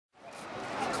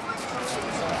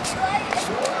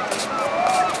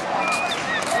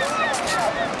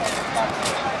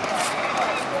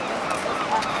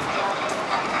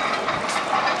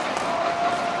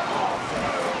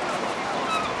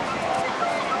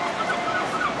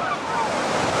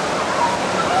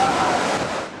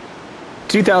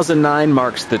2009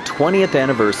 marks the 20th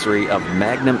anniversary of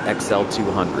Magnum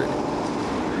XL200.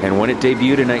 And when it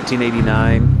debuted in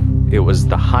 1989, it was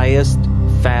the highest,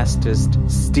 fastest,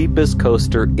 steepest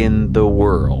coaster in the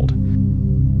world.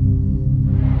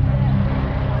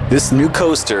 This new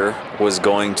coaster was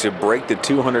going to break the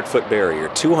 200-foot barrier,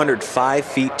 205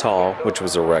 feet tall, which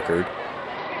was a record.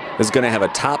 It was going to have a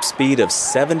top speed of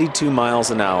 72 miles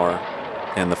an hour,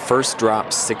 and the first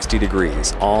drop 60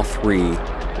 degrees. All three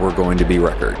were going to be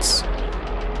records.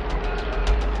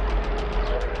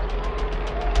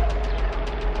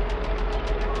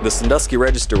 The Sandusky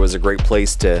Register was a great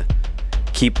place to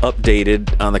keep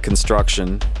updated on the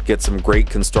construction, get some great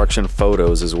construction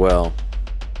photos as well.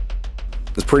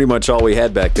 It's pretty much all we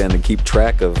had back then to keep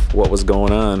track of what was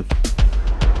going on.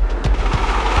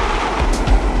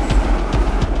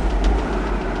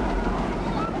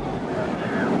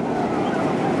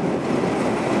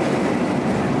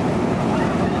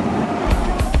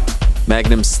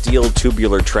 Magnum's steel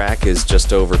tubular track is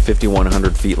just over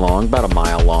 5,100 feet long, about a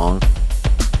mile long.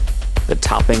 The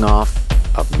topping off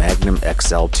of Magnum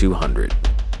XL200.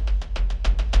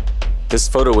 This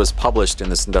photo was published in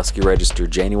the Sandusky Register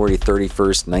January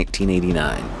 31st,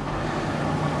 1989.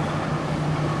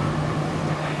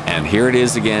 And here it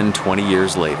is again 20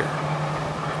 years later.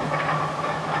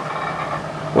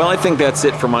 Well, I think that's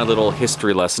it for my little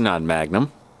history lesson on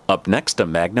Magnum. Up next, a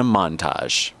Magnum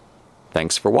montage.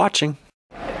 Thanks for watching.